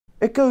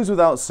It goes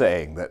without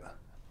saying that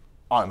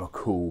I'm a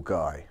cool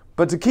guy.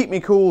 But to keep me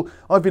cool,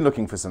 I've been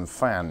looking for some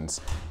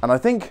fans, and I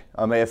think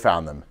I may have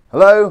found them.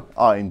 Hello,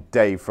 I'm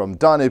Dave from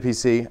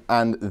DinoPC,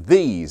 and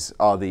these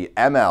are the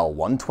ML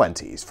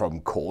 120s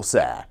from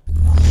Corsair.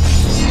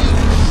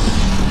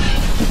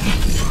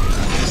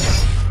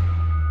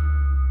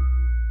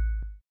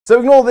 So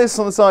ignore this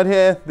on the side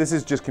here, this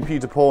is just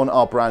computer porn,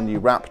 our brand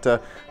new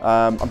Raptor.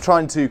 I'm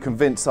trying to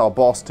convince our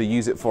boss to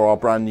use it for our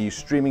brand new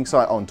streaming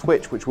site on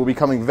Twitch, which will be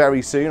coming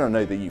very soon. I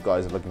know that you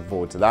guys are looking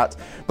forward to that.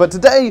 But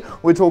today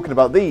we're talking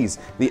about these,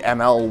 the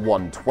ML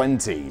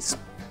 120s.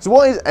 So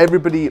why is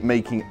everybody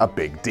making a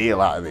big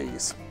deal out of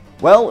these?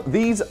 Well,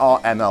 these are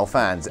ML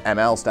fans.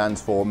 ML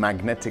stands for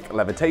magnetic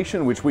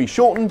levitation, which we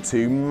shorten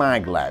to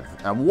maglev.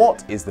 And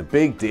what is the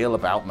big deal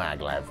about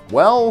maglev?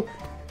 Well,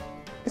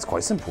 it's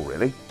quite simple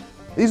really.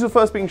 These were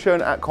first being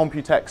shown at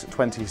Computex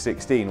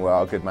 2016, where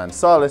our good man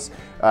Silas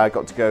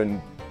got to go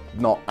and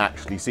not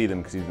actually see them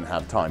because he didn't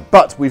have time.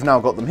 But we've now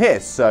got them here,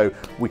 so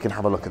we can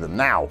have a look at them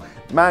now.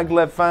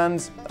 Maglev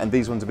fans, and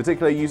these ones in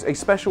particular, use a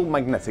special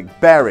magnetic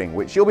bearing,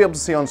 which you'll be able to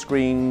see on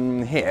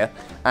screen here.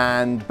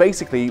 And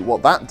basically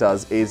what that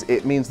does is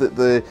it means that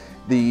the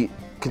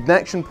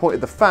connection point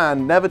of the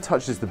fan never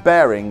touches the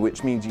bearing,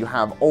 which means you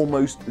have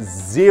almost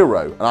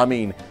zero, and I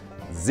mean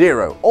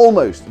zero,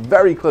 almost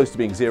very close to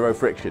being zero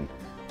friction.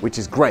 Which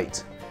is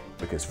great,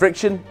 because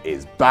friction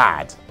is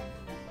bad.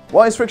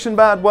 Why is friction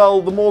bad?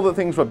 Well, the more that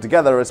things rub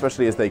together,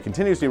 especially as they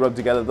continuously rub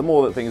together, the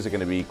more that things are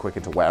going to be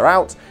quicker to wear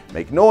out,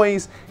 make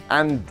noise,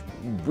 and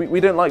we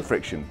don't like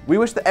friction. We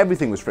wish that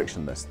everything was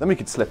frictionless. Then we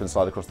could slip and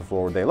slide across the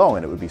floor all day long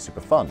and it would be super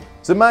fun.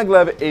 So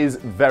maglev is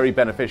very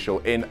beneficial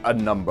in a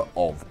number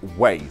of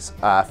ways.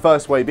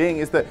 First way being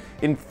is that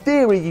in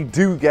theory you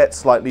do get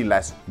slightly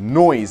less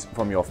noise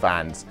from your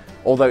fans.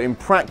 Although in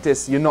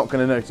practice, you're not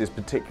going to notice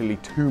particularly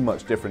too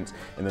much difference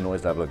in the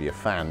noise level of your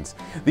fans.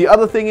 The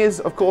other thing is,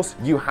 of course,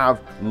 you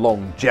have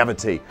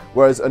longevity.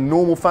 Whereas a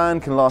normal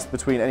fan can last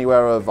between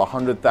anywhere of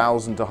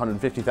 100,000 to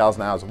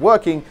 150,000 hours of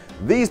working,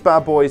 these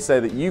bad boys say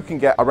that you can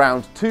get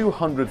around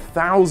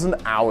 200,000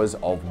 hours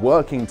of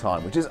working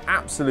time, which is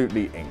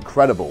absolutely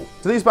incredible.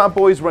 So these bad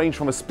boys range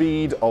from a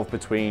speed of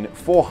between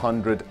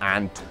 400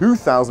 and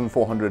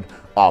 2,400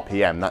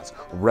 RPM, that's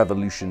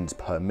revolutions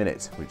per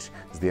minute, which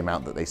is the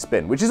amount that they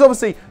spin, which is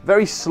obviously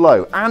very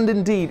slow and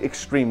indeed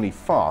extremely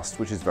fast,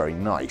 which is very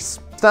nice.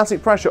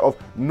 Static pressure of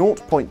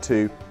 0.2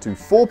 to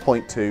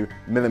 4.2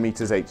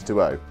 millimeters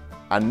H2O.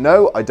 And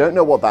no, I don't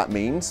know what that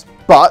means,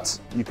 but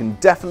you can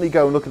definitely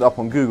go and look it up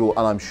on Google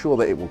and I'm sure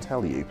that it will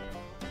tell you.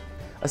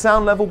 A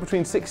sound level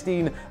between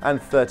 16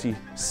 and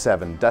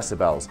 37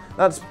 decibels.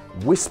 That's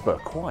whisper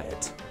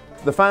quiet.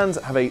 The fans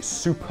have a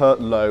super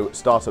low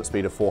startup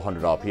speed of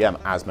 400 RPM,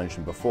 as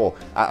mentioned before,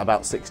 at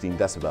about 16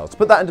 decibels. To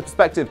put that into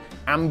perspective,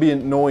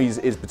 ambient noise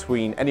is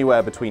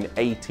anywhere between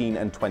 18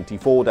 and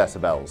 24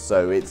 decibels,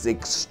 so it's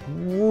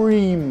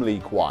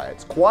extremely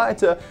quiet.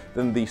 Quieter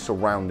than the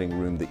surrounding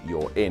room that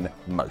you're in,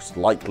 most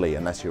likely,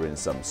 unless you're in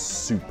some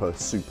super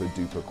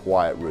duper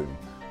quiet room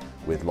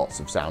with lots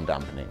of sound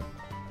dampening.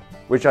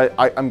 Which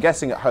I'm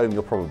guessing at home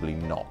you're probably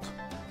not.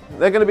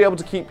 They're going to be able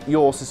to keep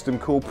your system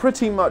cool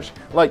pretty much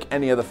like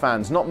any other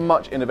fans. Not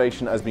much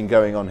innovation has been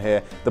going on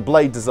here. The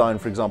blade design,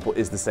 for example,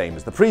 is the same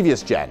as the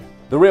previous gen.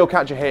 The real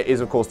catcher here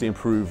is, of course, the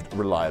improved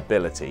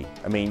reliability.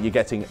 I mean, you're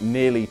getting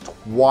nearly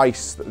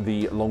twice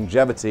the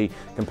longevity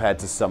compared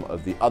to some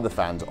of the other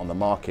fans on the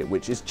market,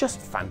 which is just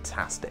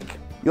fantastic.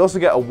 You also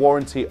get a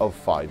warranty of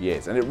 5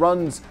 years, and it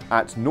runs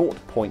at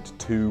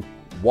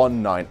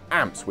 0.219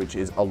 amps, which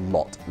is a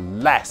lot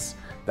less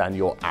than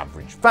your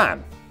average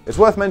fan. It's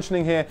worth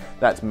mentioning here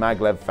that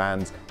maglev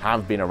fans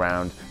have been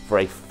around for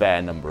a fair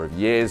number of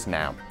years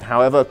now.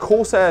 However,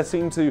 Corsair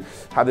seem to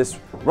have this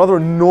rather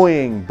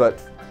annoying but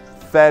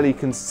fairly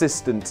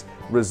consistent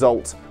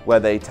result where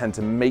they tend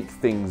to make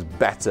things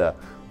better.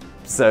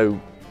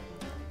 So,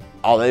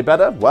 are they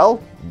better?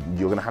 Well,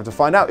 you're going to have to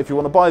find out if you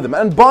want to buy them.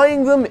 And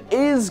buying them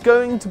is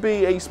going to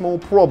be a small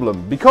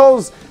problem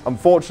because,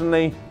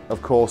 unfortunately, of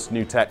course,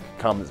 new tech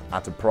comes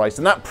at a price,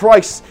 and that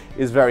price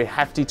is very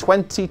hefty,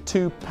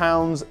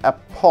 £22 a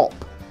pop,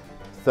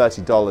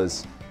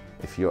 $30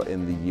 if you're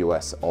in the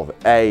US of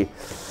A.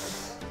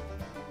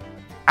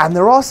 And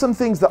there are some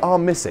things that are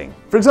missing.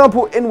 For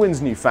example, Inwin's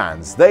new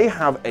fans, they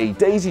have a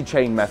daisy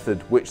chain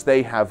method which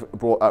they have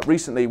brought up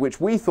recently,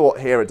 which we thought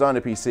here at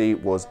DinoPC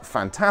was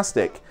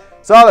fantastic.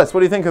 Silas,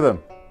 what do you think of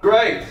them?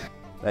 Great!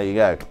 There you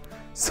go.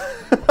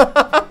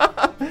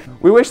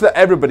 We wish that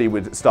everybody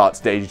would start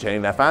daisy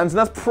chaining their fans, and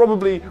that's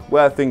probably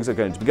where things are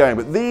going to be going,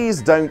 but these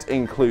don't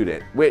include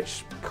it,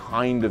 which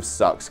kind of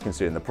sucks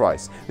considering the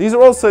price. These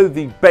are also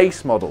the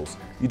base models.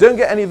 You don't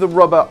get any of the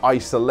rubber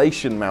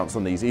isolation mounts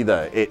on these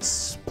either.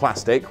 It's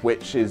plastic,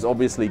 which is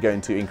obviously going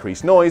to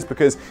increase noise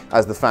because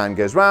as the fan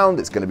goes round,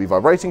 it's going to be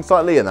vibrating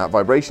slightly, and that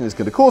vibration is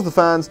going to cause the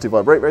fans to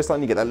vibrate very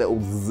slightly. You get that little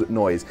zzz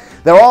noise.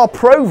 There are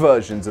pro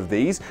versions of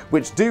these,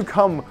 which do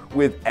come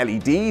with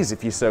LEDs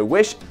if you so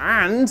wish,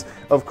 and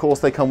of course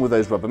they come with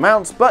those rubber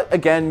mounts, but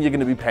again, you're going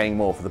to be paying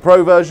more for the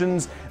pro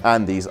versions,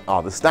 and these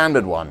are the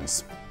standard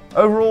ones.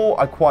 Overall,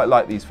 I quite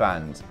like these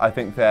fans. I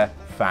think they're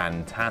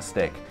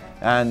fantastic.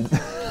 And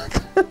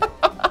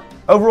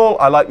overall,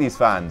 I like these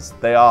fans.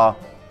 They are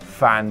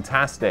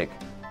fantastic,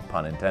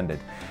 pun intended.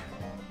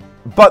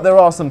 But there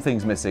are some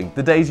things missing.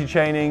 The daisy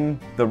chaining,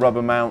 the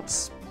rubber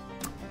mounts,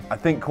 I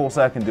think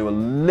Corsair can do a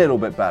little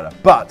bit better.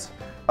 But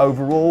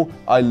overall,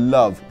 I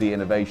love the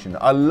innovation.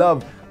 I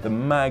love the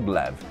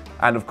maglev.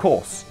 And of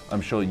course, I'm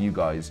sure you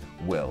guys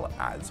will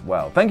as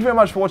well. Thank you very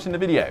much for watching the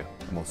video,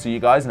 and we'll see you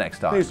guys next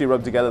time. Usually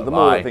rub together, the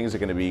more things are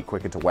going to be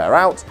quicker to wear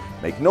out,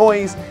 make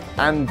noise,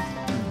 and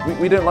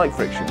we don't like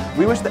friction.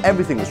 We wish that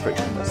everything was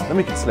frictionless. Then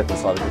we could slip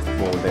inside of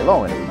it all day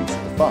long and it would be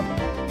super fun.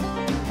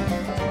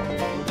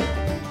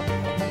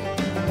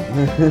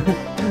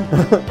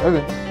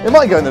 Okay. It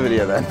might go in the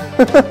video then.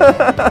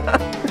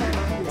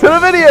 To the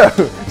video!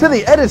 To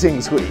the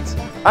editing suite!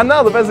 And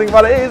now the best thing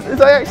about it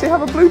is I actually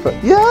have a blooper.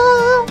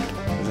 Yeah!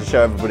 To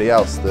show everybody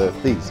else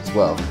these as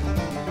well.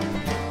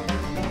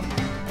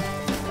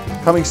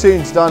 Coming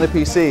soon to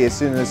DinoPC as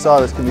soon as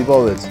Silas can be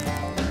bothered.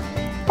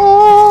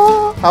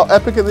 Oh, how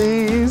epic are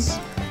these?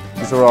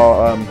 These are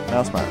our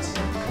mouse mats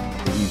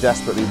that you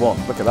desperately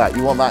want. Look at that,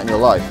 you want that in your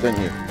life, don't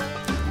you?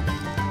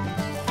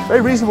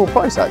 Very reasonable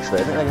price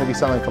actually. I think they're going to be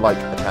selling for like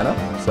a tenner.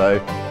 So,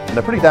 and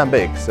they're pretty damn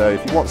big. So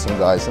if you want some,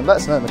 guys, then let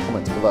us know in the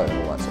comments below and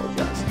all that sort of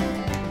jazz.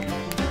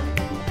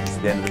 This is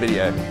the end of the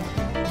video.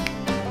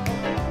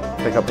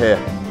 Click up here.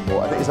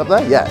 I think it's up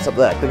there? Yeah, it's up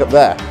there. Click up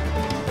there.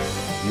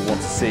 You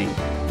want to see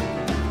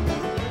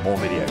more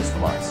videos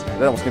from us. I don't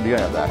know what's going to be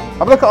going up there.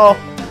 Have a look at our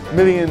 1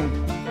 million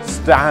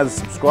stars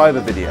subscriber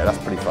video. That's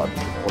pretty fun.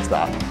 What's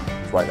that?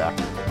 It's right there.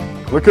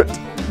 Look at.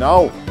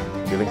 No.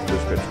 Your link in the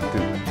description. Do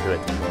it.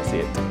 I want to see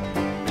it.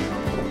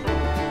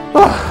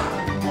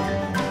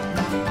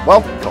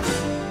 Well,